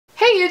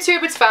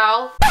YouTube, it's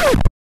Val.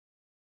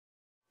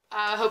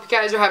 I hope you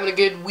guys are having a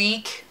good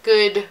week,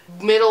 good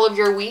middle of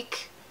your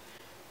week.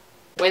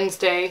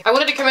 Wednesday. I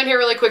wanted to come in here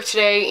really quick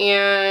today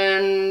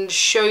and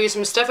show you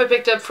some stuff I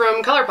picked up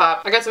from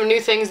Colourpop. I got some new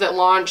things that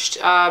launched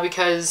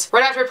because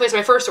right after I placed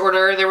my first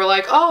order, they were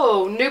like,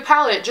 oh, new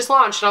palette just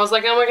launched. And I was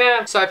like, oh my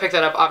god. So I picked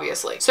that up,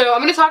 obviously. So I'm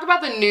going to talk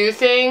about the new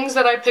things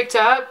that I picked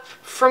up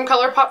from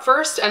Colourpop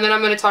first, and then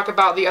I'm going to talk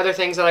about the other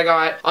things that I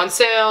got on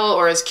sale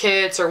or as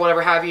kits or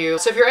whatever have you.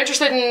 So if you're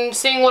interested in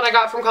seeing what I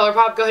got from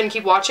Colourpop, go ahead and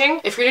keep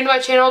watching. If you're new to my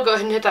channel, go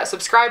ahead and hit that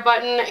subscribe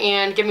button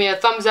and give me a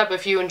thumbs up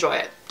if you enjoy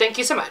it. Thank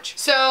you so much.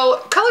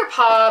 So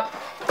Colourpop,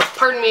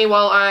 pardon me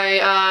while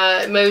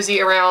I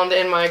mosey around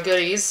in my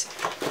goodies.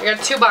 I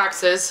got two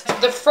boxes.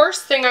 The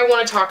first thing I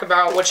want to talk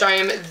about, which I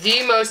am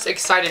the most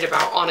excited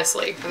about,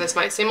 honestly, and this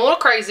might seem a little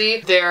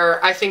crazy,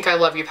 their I Think I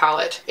Love You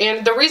palette.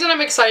 And the reason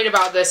I'm excited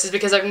about this is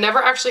because I've never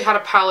actually had a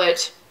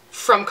palette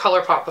from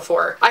Colourpop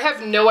before. I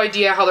have no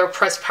idea how their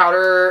pressed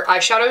powder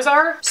eyeshadows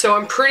are, so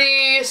I'm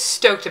pretty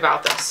stoked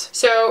about this.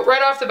 So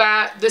right off the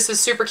bat, this is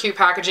super cute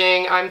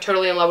packaging. I'm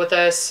totally in love with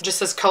this. It just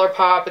says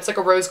Colourpop. It's like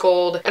a rose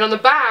gold. And on the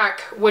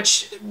back,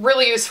 which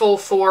really useful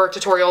for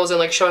tutorials and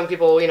like showing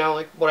people, you know,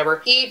 like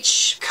whatever,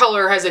 each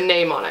color has a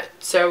name on it.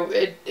 So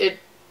it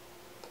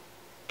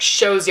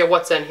shows you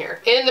what's in here.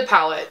 In the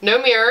palette,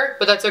 no mirror,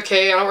 but that's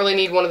okay. I don't really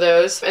need one of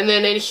those. And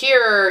then in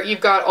here,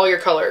 you've got all your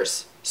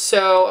colors.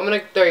 So I'm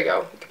gonna, there you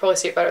go. You can probably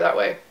see it better that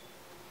way.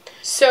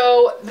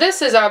 So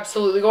this is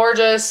absolutely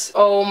gorgeous.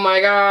 Oh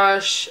my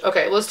gosh.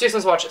 Okay, let's do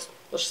some swatches.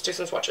 Let's just do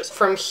some swatches.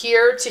 From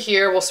here to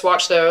here, we'll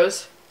swatch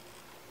those.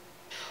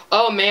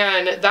 Oh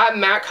man, that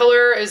matte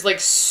color is like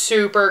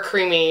super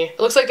creamy.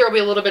 It looks like there will be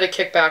a little bit of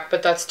kickback,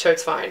 but that's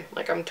totes fine.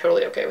 Like I'm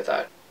totally okay with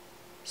that.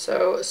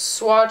 So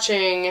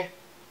swatching,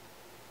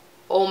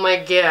 oh my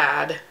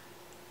god.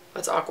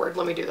 That's awkward.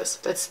 Let me do this.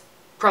 That's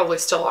probably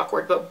still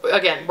awkward, but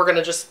again, we're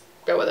gonna just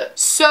go with it.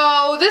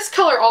 So this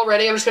color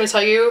already, I'm just going to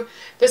tell you,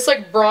 this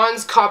like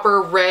bronze,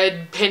 copper,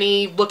 red,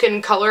 penny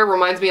looking color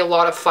reminds me a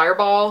lot of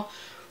Fireball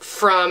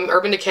from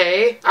Urban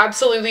Decay.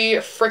 Absolutely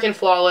freaking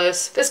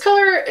flawless. This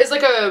color is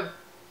like a,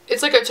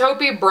 it's like a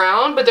taupey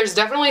brown, but there's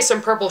definitely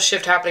some purple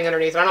shift happening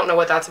underneath. I don't know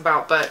what that's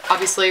about, but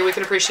obviously we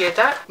can appreciate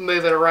that.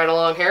 Moving right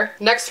along here.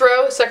 Next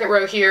row, second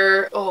row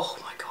here. Oh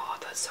my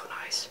god, that's so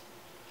nice.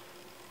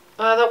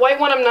 The white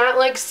one I'm not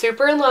like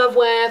super in love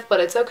with,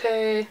 but it's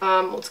okay.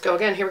 Let's go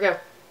again. Here we go.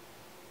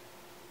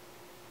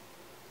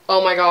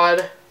 Oh my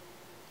god.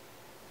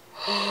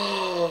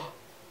 Oh,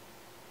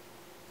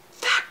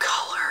 that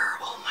color.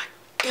 Oh my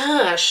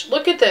gosh.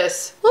 Look at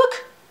this.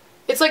 Look.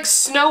 It's like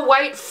Snow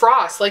White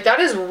frost. Like that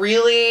is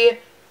really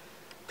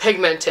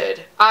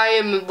pigmented. I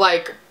am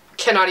like,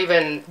 cannot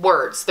even,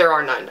 words. There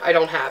are none. I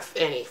don't have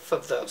any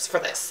of those for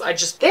this.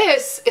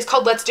 This is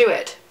called Let's Do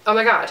It. Oh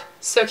my god.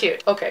 So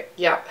cute. Okay.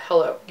 Yeah.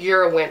 Hello.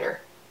 You're a winner.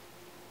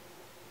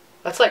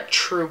 That's like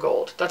true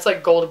gold. That's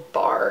like gold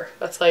bar.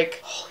 That's like,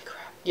 holy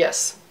crap.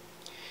 Yes.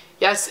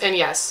 Yes and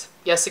yes.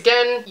 Yes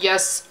again.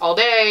 Yes all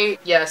day.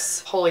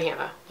 Yes. Holy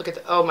Hannah. Look at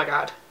the, oh my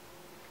god.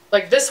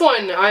 Like this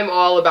one, I'm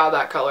all about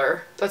that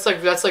color. That's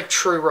like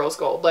true rose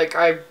gold. Like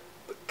I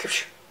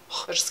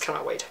just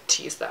cannot wait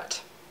to use that.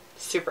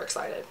 Super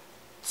excited.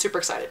 Super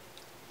excited.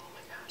 Oh my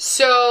god.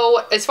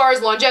 So as far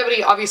as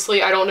longevity,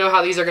 obviously I don't know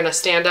how these are gonna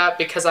stand up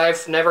because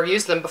I've never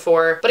used them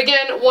before. But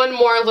again, one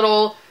more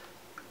little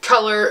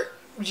color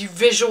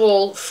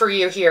visual for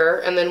you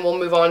here, and then we'll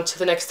move on to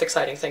the next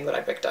exciting thing that I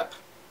picked up.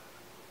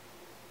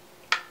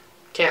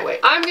 Can't wait.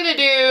 I'm gonna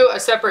do a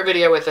separate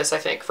video with this, I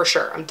think, for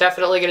sure. I'm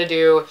definitely gonna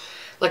do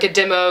like a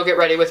demo, get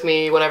ready with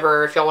me,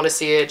 whatever. If y'all want to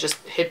see it, just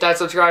hit that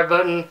subscribe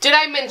button. Did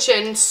I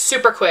mention,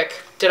 super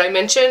quick, did I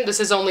mention this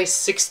is only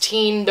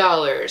 $16?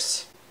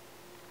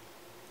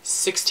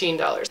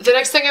 $16. The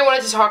next thing I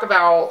wanted to talk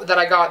about that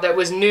I got that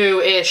was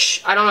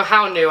new-ish, I don't know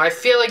how new, I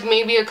feel like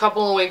maybe a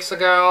couple of weeks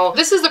ago.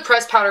 This is the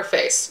pressed powder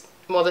face.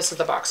 Well, this is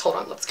the box. Hold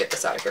on, let's get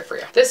this out of here for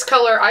you. This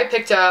color I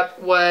picked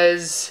up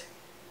was,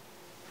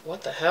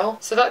 what the hell?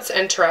 So that's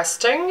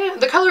interesting.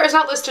 The color is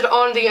not listed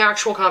on the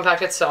actual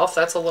compact itself.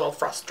 That's a little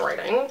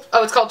frustrating.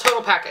 Oh, it's called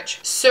Total Package.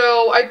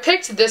 So I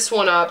picked this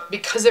one up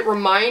because it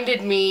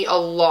reminded me a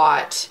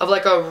lot of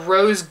like a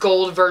rose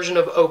gold version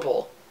of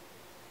Opal.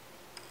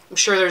 I'm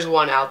sure there's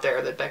one out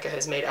there that Becca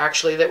has made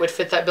actually that would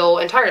fit that bill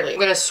entirely.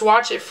 I'm gonna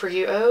swatch it for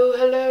you. Oh,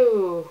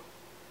 hello.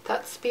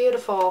 That's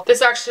beautiful.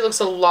 This actually looks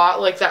a lot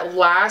like that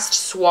last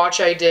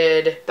swatch I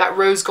did, that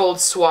rose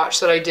gold swatch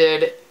that I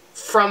did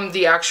from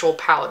the actual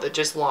palette that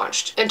just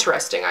launched.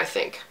 Interesting, I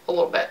think, a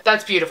little bit.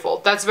 That's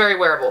beautiful. That's very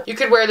wearable. You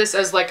could wear this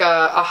as like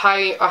a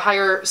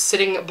higher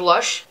sitting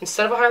blush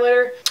instead of a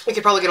highlighter. You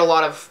could probably get a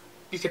lot of,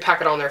 you could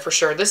pack it on there for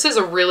sure. This is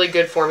a really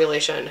good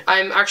formulation.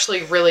 I'm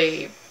actually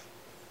really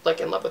like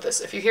in love with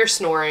this. If you hear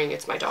snoring,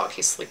 it's my dog.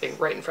 He's sleeping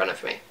right in front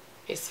of me.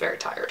 He's very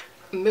tired.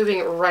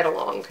 Moving right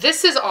along.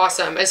 This is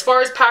awesome. As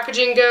far as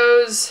packaging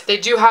goes, they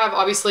do have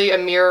obviously a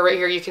mirror right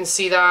here. You can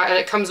see that, and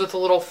it comes with a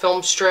little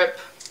film strip.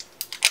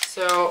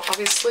 So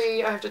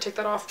obviously I have to take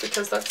that off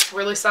because that's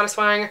really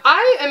satisfying.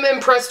 I am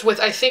impressed with,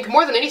 I think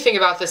more than anything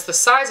about this, the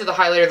size of the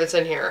highlighter that's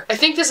in here. I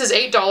think this is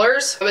 $8.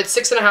 It's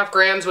 6.5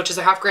 grams, which is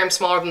a half gram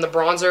smaller than the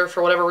bronzer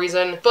for whatever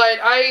reason. But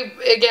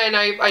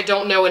I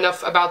don't know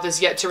enough about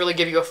this yet to really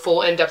give you a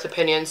full in-depth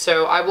opinion.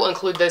 So I will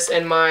include this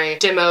in my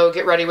demo,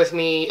 get ready with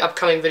me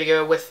upcoming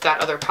video with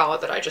that other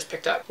palette that I just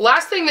picked up.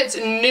 Last thing that's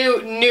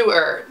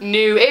newer,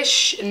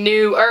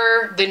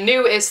 the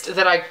newest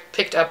that I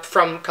picked up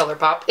from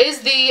Colourpop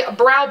is the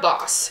Brow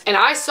Boss. And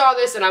I saw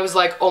this and I was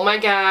like, oh my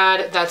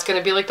god, that's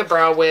gonna be like the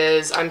Brow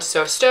Wiz. I'm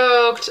so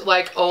stoked.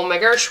 Like, oh my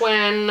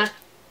Gershwin.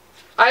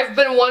 I've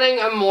been wanting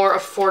a more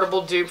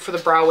affordable dupe for the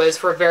Brow Wiz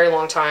for a very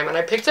long time, and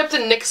I picked up the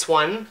NYX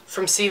one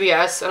from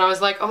CVS and I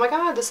was like, oh my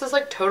god, this is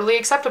like totally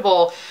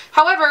acceptable.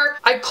 However,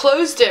 I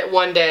closed it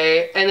one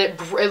day and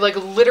it like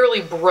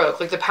literally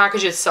broke. Like the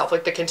package itself,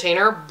 like the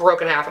container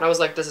broke in half, and I was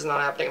like, this is not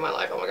happening in my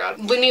life, oh my god.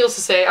 Needless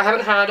to say, I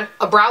haven't had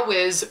a Brow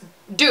Wiz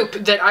dupe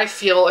that I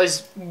feel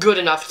is good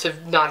enough to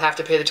not have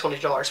to pay the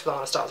 $20 for the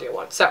Anastasia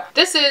one. So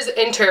this is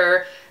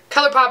Enter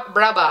Colourpop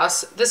Brow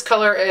Boss. This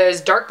color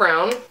is dark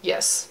brown.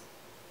 Yes.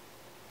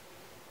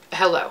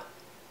 Hello.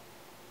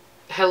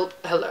 Hello.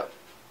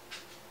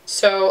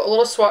 So a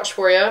little swatch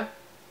for you.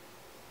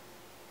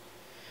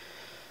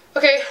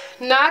 Okay,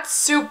 not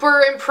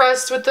super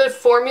impressed with the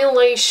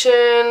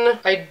formulation.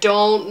 I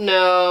don't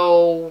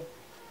know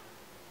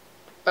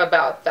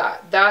about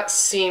that. That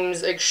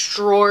seems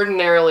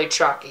extraordinarily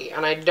chalky,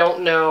 and I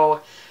don't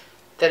know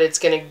that it's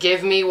gonna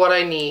give me what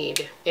I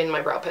need in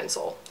my brow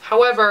pencil.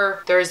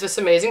 However, there is this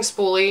amazing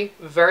spoolie,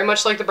 very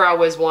much like the Brow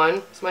Wiz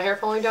one. Is my hair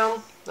falling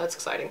down? That's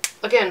exciting.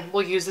 Again,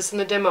 we'll use this in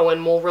the demo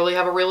and we'll really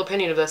have a real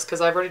opinion of this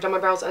because I've already done my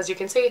brows, as you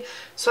can see,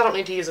 so I don't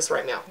need to use this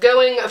right now.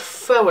 Going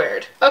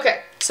forward.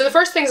 Okay, so the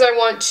first things I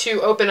want to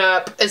open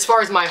up as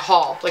far as my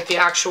haul, like the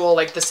actual,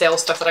 like the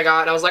sales stuff that I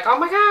got, and I was like, oh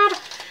my god,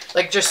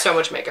 like just so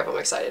much makeup, I'm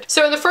excited.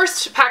 So in the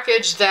first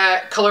package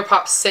that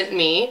Colourpop sent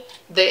me,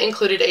 they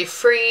included a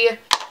free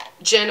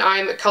JENN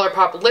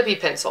Colourpop Lippie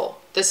pencil.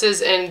 This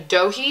is in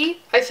Dohee,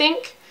 I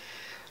think.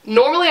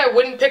 Normally I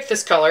wouldn't pick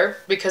this color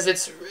because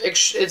it's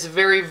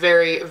very,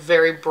 very,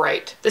 very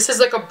bright. This is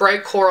like a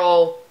bright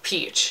coral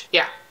peach.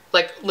 Yeah,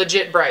 like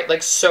legit bright,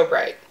 like so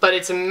bright. But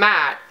it's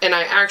matte, and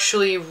I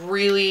actually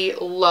really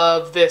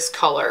love this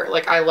color.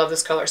 Like, I love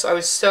this color, so I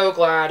was so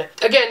glad,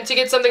 again, to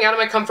get something out of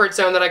my comfort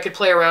zone that I could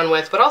play around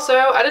with. But also,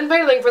 I didn't pay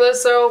anything for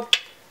this, so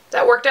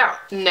that worked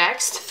out.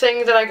 Next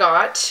thing that I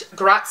got,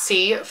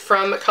 grazie,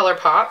 from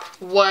Colourpop,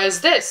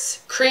 was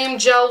this cream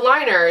gel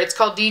liner. It's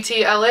called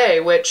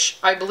DTLA, which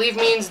I believe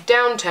means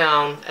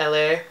downtown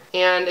LA.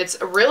 And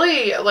it's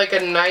really like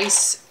a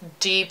nice,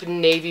 deep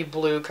navy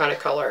blue kind of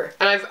color.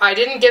 And I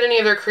didn't get any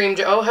of their cream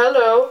gel. Oh,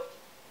 hello.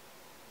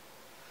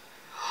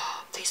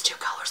 These two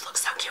colors look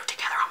so cute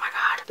together. Oh my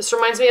god. This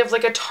reminds me of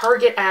like a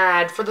Target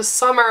ad for the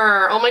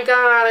summer. Oh my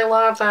god, I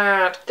love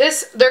that.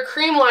 Their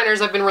cream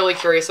liners I've been really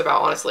curious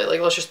about, honestly. Like,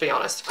 let's just be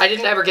honest. I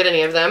didn't ever get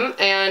any of them,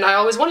 and I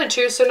always wanted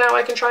to, so now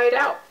I can try it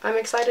out. I'm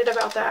excited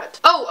about that.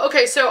 Oh,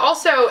 okay, so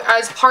also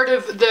as part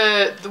of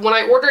when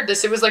I ordered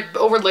this, it was like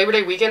over Labor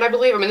Day weekend, I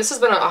believe. I mean, this has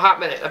been a hot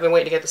minute. I've been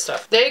waiting to get this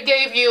stuff. They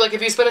gave you, like,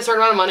 if you spend a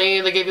certain amount of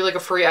money, they gave you like a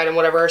free item,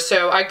 whatever.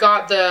 So I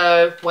got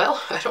the,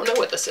 well, I don't know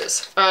what this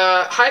is.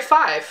 High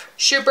Five.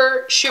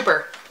 Super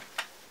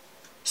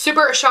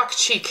Shock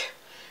Cheek.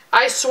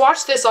 I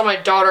swatched this on my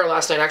daughter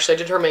last night, actually. I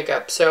did her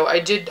makeup, so I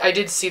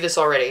did see this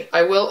already.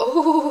 I will,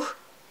 ooh,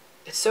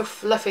 it's so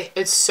fluffy.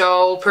 It's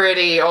so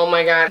pretty, oh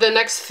my god. The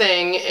next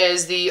thing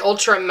is the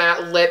Ultra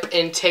Matte Lip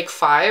in Take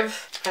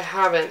 5.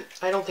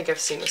 I don't think I've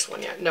seen this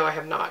one yet. No, I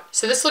have not.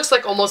 So this looks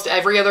like almost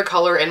every other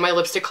color in my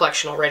lipstick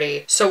collection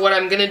already. So what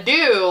I'm gonna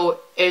do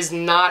is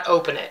not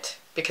open it,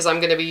 because I'm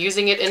gonna be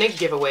using it in a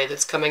giveaway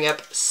that's coming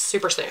up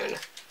super soon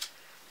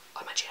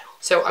on my channel.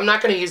 So I'm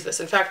not going to use this.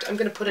 In fact, I'm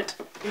going to put it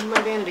in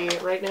my vanity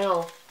right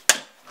now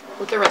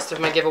with the rest of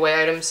my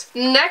giveaway items.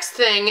 Next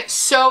thing,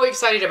 so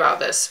excited about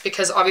this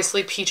because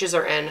obviously peaches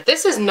are in.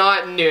 This is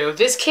not new.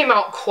 This came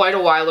out quite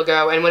a while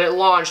ago, and when it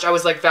launched, I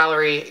was like,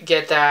 Valerie,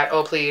 get that,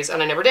 oh please,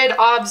 and I never did,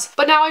 obs,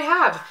 but now I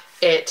have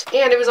it,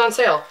 and it was on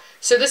sale.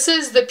 So this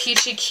is the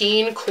Peachy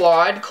Keen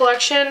Quad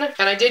collection,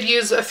 and I did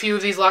use a few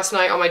of these last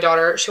night on my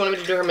daughter. She wanted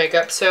me to do her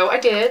makeup, so I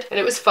did, and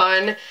it was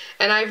fun.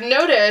 And I've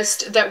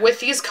noticed that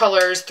with these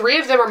colors, 3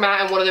 of them are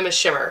matte and 1 of them is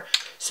shimmer.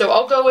 So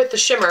I'll go with the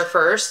shimmer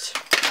first.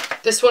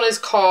 This one is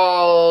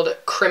called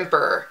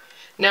Crimper.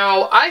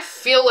 Now, I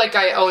feel like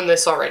I own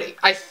this already.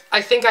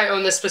 I think I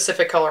own this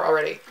specific color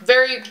already.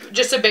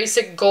 Just a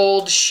basic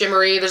gold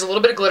shimmery. There's a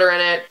little bit of glitter in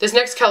it. This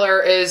next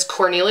color is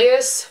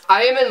Cornelius.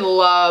 I am in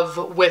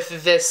love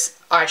with this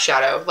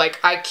eyeshadow. Like,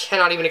 I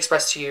cannot even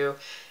express to you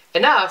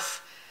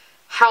enough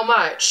how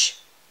much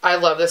I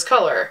love this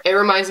color. It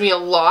reminds me a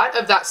lot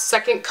of that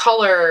second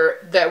color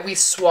that we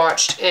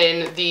swatched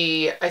in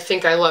the I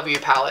Think I Love You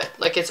palette.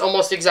 Like, it's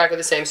almost exactly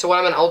the same. So what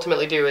I'm gonna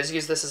ultimately do is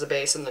use this as a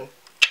base and then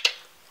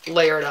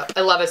layer it up.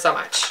 I love it so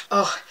much.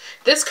 Oh,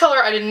 this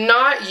color I did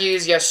not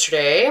use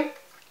yesterday,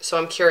 so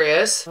I'm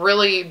curious.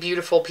 Really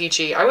beautiful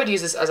peachy. I would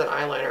use this as an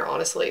eyeliner,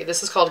 honestly.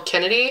 This is called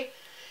Kennedy,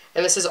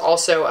 And this is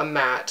also a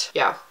matte.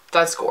 Yeah,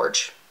 that's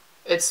gorge.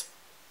 It's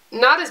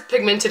not as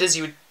pigmented as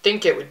you would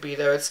think it would be,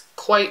 though. It's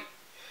quite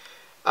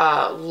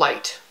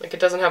light. Like, it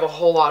doesn't have a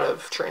whole lot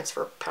of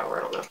transfer power,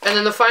 I don't know. And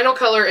then the final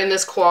color in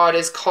this quad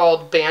is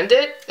called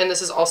Bandit, and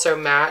this is also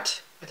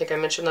matte. I think I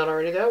mentioned that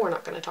already, though. We're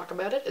not going to talk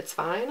about it. It's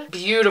fine.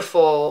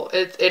 Beautiful.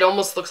 It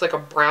almost looks like a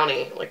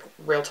brownie, like,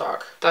 real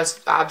talk.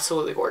 That's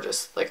absolutely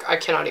gorgeous. Like, I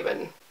cannot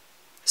even...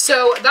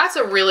 So that's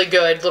a really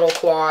good little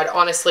quad,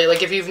 honestly.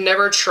 Like, if you've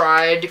never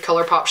tried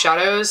Colourpop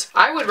shadows,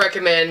 I would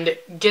recommend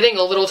getting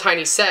a little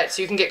tiny set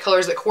so you can get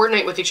colors that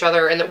coordinate with each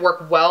other and that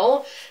work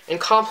well and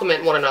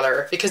complement one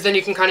another. Because then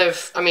you can kind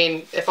of, I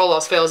mean, if all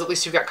else fails, at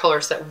least you've got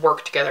colors that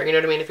work together. You know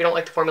what I mean? If you don't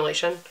like the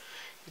formulation,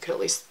 you can at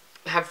least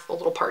have a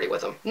little party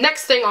with them.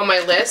 Next thing on my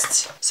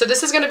list, so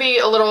this is going to be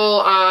a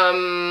little,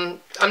 I'm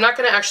not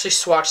going to actually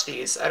swatch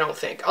these, I don't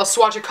think. I'll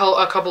swatch a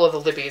couple of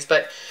the Lippies,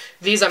 but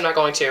these I'm not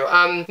going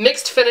to.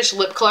 Mixed Finish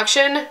Lip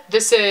Collection.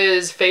 This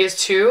is phase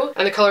 2,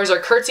 and the colors are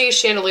Curtsy,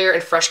 Chandelier,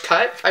 and Fresh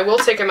Cut. I will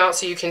take them out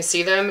so you can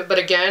see them, but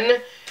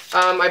again,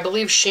 I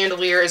believe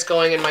Chandelier is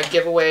going in my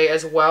giveaway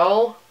as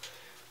well,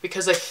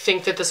 because I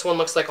think that this one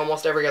looks like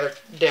almost every other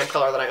damn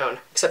color that I own,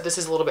 except this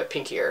is a little bit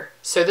pinkier.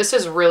 So this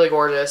is really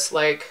gorgeous.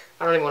 Like,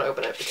 I don't even want to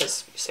open it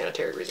because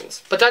sanitary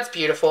reasons, but that's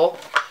beautiful.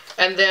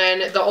 And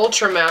then the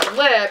Ultra Matte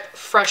Lip,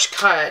 Fresh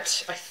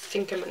Cut. I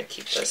think I'm going to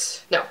keep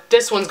this. No,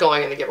 this one's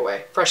going in the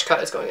giveaway. Fresh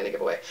Cut is going in the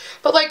giveaway.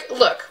 But like,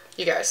 look,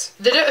 you guys.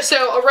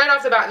 So right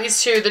off the bat,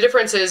 these two, the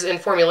difference is in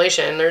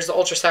formulation. There's the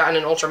Ultra Satin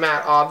and Ultra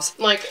Matte obs.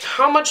 Like,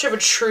 how much of a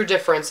true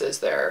difference is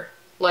there?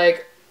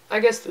 Like, I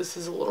guess this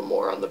is a little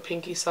more on the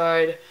pinky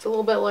side. It's a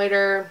little bit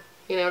lighter,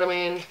 you know what I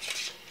mean?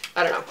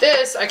 I don't know.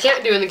 This I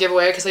can't do in the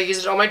giveaway because I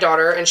used it on my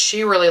daughter and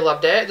she really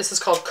loved it. This is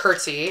called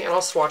Curtsy, and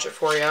I'll swatch it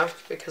for you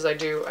because I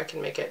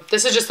can make it.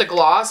 This is just the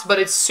gloss, but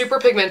it's super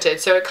pigmented,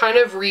 so it kind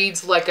of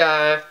reads like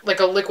a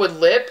liquid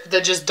lip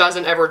that just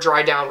doesn't ever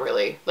dry down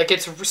really. Like,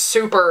 it's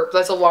super,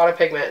 that's a lot of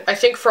pigment. I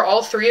think for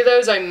all three of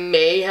those I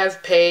may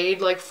have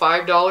paid like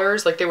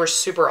 $5. Like, they were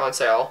super on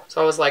sale.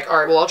 So I was like, all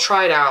right, well, I'll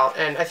try it out.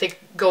 And I think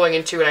going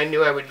into it, I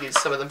knew I would use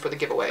some of them for the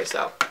giveaway,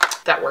 so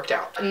that worked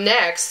out.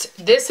 Next,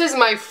 this is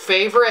my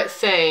favorite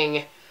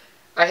thing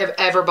I have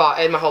ever bought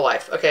in my whole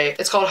life, okay?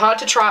 It's called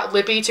To Trot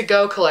Lippie To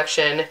Go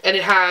collection, and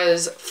it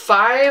has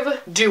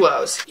 5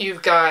 duos.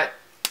 You've got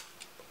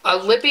a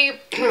Lippie,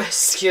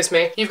 excuse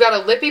me, you've got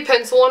a Lippie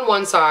pencil on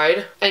one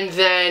side, and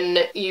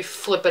then you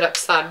flip it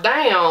upside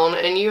down,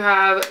 and you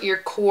have your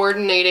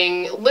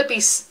coordinating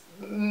Lippie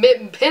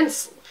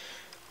pencil.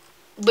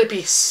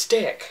 Lippie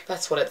stick.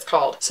 That's what it's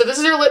called. So this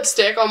is your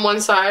lipstick on one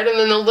side and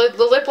then the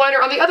lip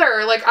liner on the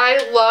other. Like,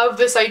 I love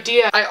this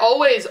idea. I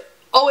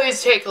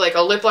always take like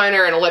a lip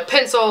liner and a lip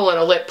pencil and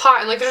a lip pot,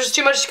 and like, there's just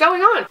too much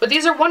going on. But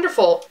these are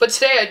wonderful. But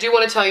today I do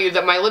want to tell you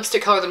that my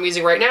lipstick color that I'm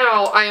using right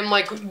now, I am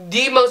like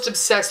the most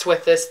obsessed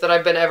with this that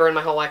I've been ever in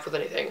my whole life with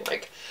anything.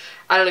 Like,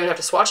 I don't even have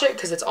to swatch it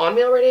because it's on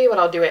me already, but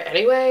I'll do it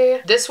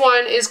anyway. This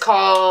one is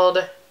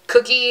called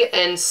Cookie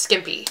and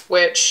Skimpy,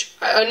 which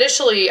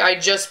initially I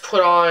just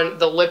put on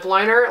the lip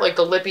liner, like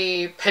the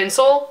Lippie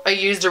pencil I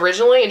used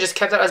originally, and just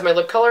kept that as my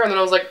lip color, and then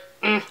I was like,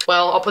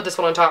 well, I'll put this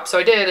one on top. So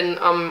I did, and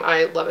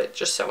I love it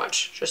just so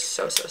much. Just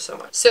so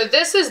much. So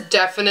this is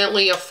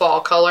definitely a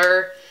fall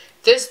color.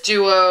 This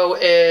duo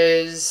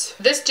is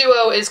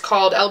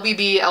called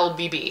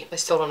LBB. I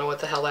still don't know what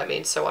the hell that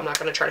means, so I'm not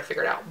going to try to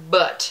figure it out.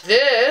 But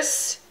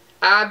this,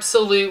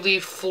 absolutely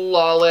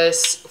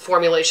flawless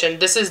formulation.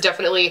 This is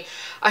definitely,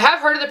 I have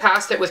heard in the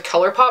past that with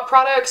Colourpop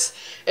products,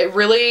 it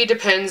really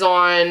depends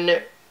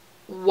on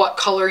what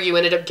color you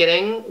ended up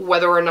getting,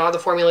 whether or not the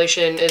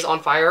formulation is on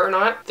fire or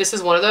not. This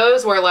is one of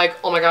those where like,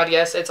 oh my god,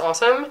 yes, it's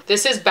awesome.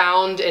 This is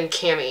Bound in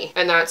Cami,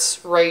 and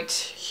that's right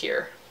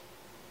here.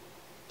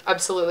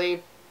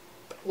 Absolutely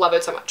love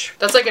it so much.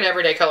 That's like an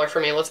everyday color for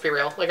me, let's be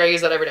real. Like, I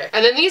use that every day.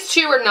 And then these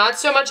two are not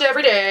so much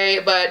every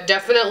day, but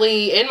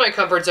definitely in my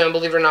comfort zone,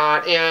 believe it or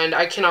not, and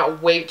I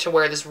cannot wait to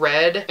wear this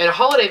red in a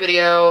holiday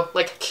video.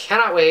 Like,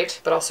 cannot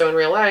wait, but also in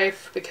real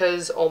life,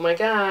 because oh my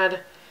god,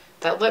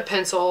 that lip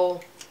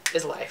pencil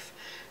is life.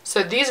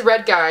 So these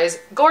red guys,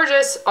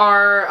 gorgeous,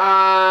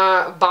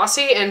 are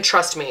Bossy and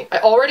Trust Me. I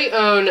already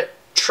own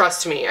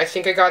Trust Me. I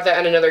think I got that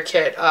in another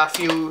kit a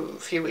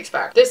few weeks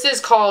back. This is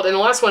called, and the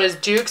last one is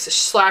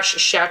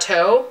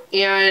Dukes/Chateau,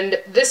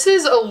 and this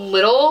is a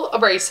little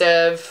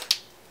abrasive.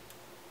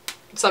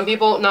 Some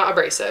people, not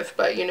abrasive,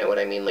 but you know what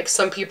I mean. Like,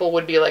 some people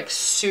would be like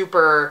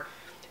super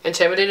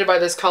intimidated by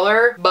this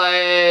color,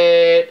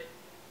 but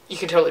you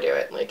can totally do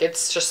it. Like,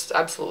 it's just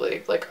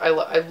absolutely, like, I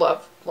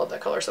love that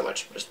color so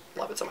much. Just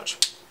love it so much.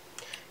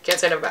 Can't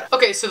say enough about it.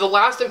 Okay, so the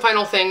last and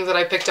final thing that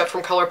I picked up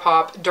from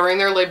Colourpop during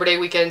their Labor Day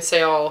weekend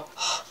sale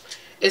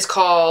is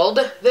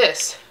called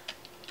this.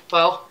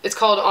 Well, it's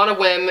called On a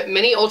Whim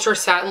Mini Ultra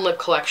Satin Lip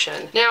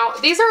Collection. Now,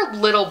 these are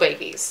little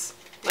babies.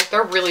 Like,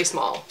 they're really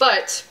small.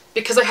 But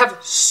because I have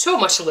so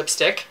much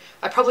lipstick,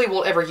 I probably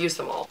won't ever use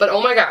them all. But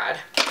oh my god.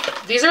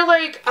 These are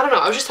like, I don't know,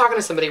 I was just talking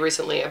to somebody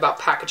recently about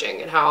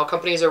packaging and how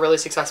companies are really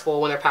successful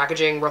when their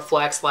packaging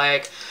reflects,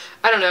 like,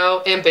 I don't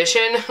know,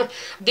 ambition.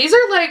 These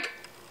are like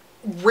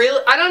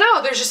really, I don't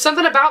know, there's just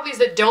something about these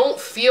that don't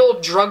feel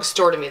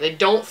drugstore to me. They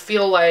don't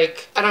feel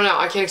like, I don't know,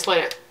 I can't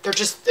explain it. They're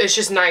just, it's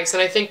just nice.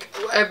 And I think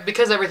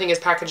because everything is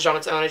packaged on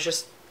its own, it's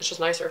just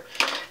nicer.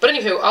 But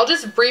anywho,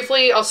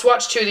 I'll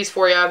swatch 2 of these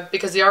for you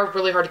because they are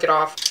really hard to get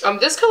off.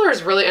 This color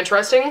is really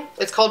interesting.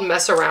 It's called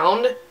Mess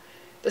Around.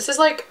 This is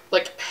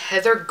like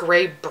heather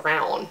gray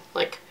brown.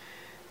 Like,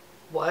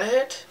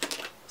 what?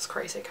 It's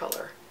crazy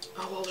color.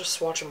 Oh, I'll just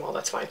swatch them all,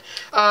 that's fine.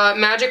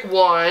 Magic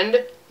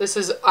Wand. This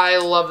is, I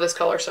love this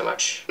color so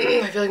much.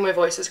 I feel like my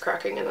voice is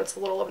cracking and that's a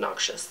little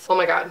obnoxious. Oh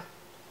my god.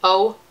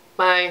 Oh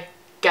my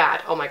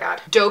god. Oh my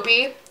god.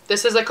 Dopey.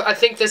 This is like, I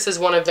think this is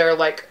one of their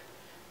like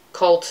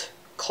cult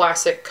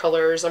classic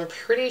colors. I'm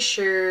pretty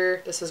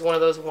sure this is one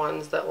of those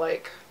ones that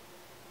like,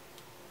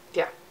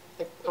 yeah,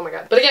 like, oh my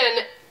god. But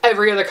again,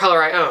 every other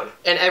color I own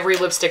and every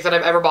lipstick that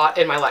I've ever bought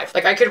in my life.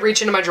 Like I could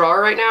reach into my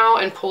drawer right now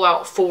and pull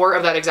out 4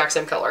 of that exact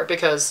same color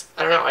because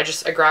I don't know,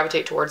 I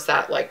gravitate towards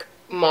that like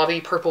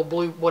mauvey, purple,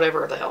 blue,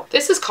 whatever the hell.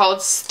 This is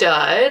called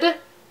Stud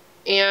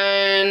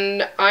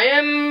and I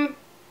am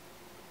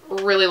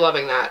really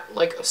loving that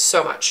like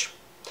so much.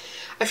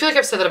 I feel like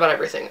I've said that about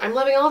everything. I'm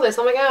loving all this.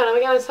 Oh my god,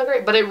 it's so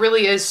great. But it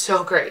really is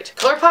so great.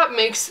 Colourpop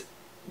makes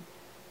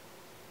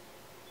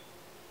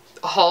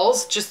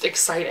hauls just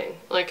exciting.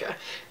 Like,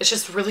 it's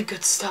just really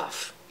good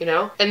stuff, you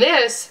know? And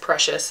this,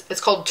 precious, it's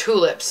called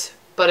Tulips,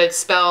 but it's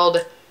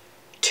spelled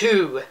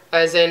two,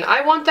 as in, I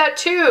want that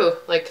too.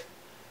 Like,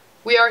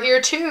 we are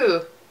here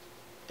too.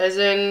 As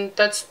in,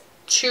 that's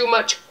too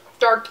much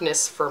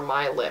darkness for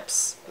my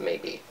lips,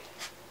 maybe.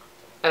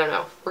 I don't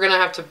know. We're gonna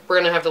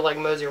have to like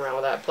mosey around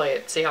with that, play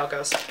it, see how it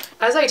goes.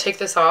 As I take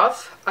this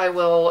off, I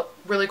will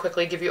really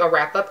quickly give you a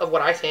wrap up of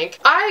what I think.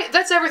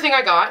 That's everything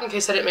I got, in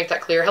case I didn't make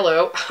that clear.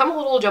 Hello. I'm a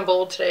little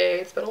jumbled today.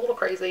 It's been a little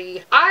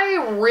crazy.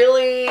 I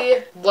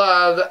really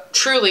love,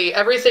 truly,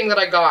 everything that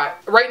I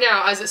got. Right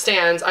now, as it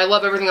stands, I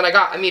love everything that I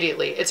got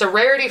immediately. It's a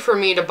rarity for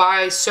me to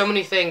buy so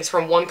many things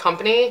from one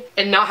company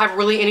and not have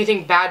really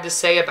anything bad to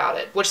say about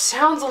it, which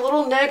sounds a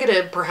little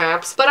negative,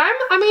 perhaps, but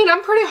I'm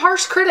a pretty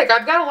harsh critic.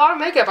 I've got a lot of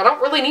makeup. I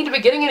don't really need to be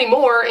getting any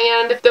more,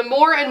 and the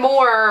more and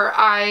more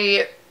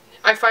I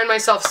find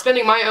myself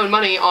spending my own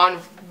money on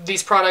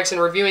these products and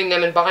reviewing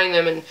them and buying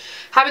them and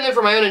having them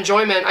for my own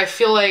enjoyment, I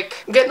feel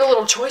like I'm getting a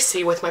little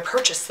choicey with my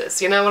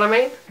purchases, you know what I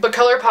mean? But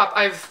Colourpop,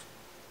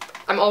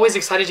 I'm always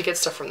excited to get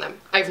stuff from them.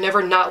 I've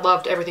never not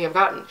loved everything I've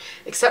gotten,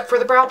 except for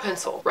the brow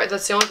pencil, right?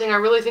 That's the only thing I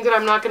really think that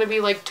I'm not going to be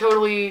like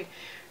totally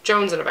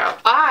jonesing about.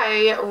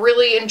 I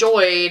really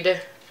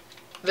enjoyed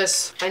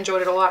this. I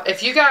enjoyed it a lot.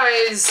 If you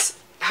guys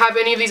have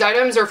any of these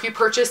items, or if you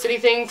purchased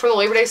anything from the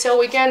Labor Day sale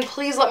weekend,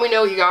 please let me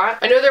know what you got.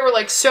 I know there were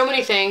like so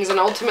many things, and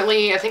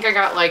ultimately I think I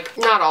got like,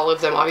 not all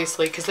of them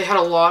obviously, because they had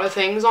a lot of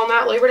things on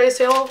that Labor Day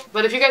sale.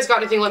 But if you guys got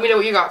anything, let me know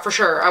what you got for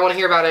sure. I want to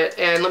hear about it,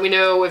 and let me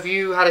know if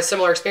you had a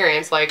similar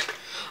experience, like,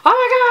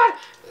 oh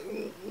my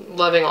god,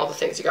 loving all the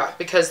things you got,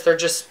 because they're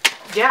just,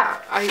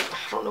 yeah, I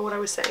don't know what I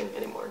was saying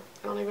anymore.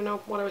 I don't even know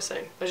what I was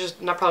saying. I was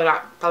just probably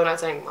not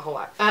saying a whole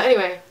lot.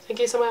 Anyway, thank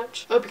you so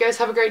much. I hope you guys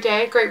have a great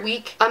day, great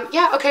week.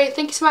 Yeah, okay,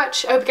 thank you so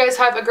much. I hope you guys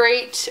have a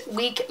great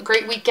week,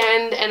 great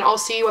weekend, and I'll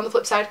see you on the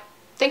flip side.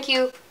 Thank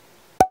you.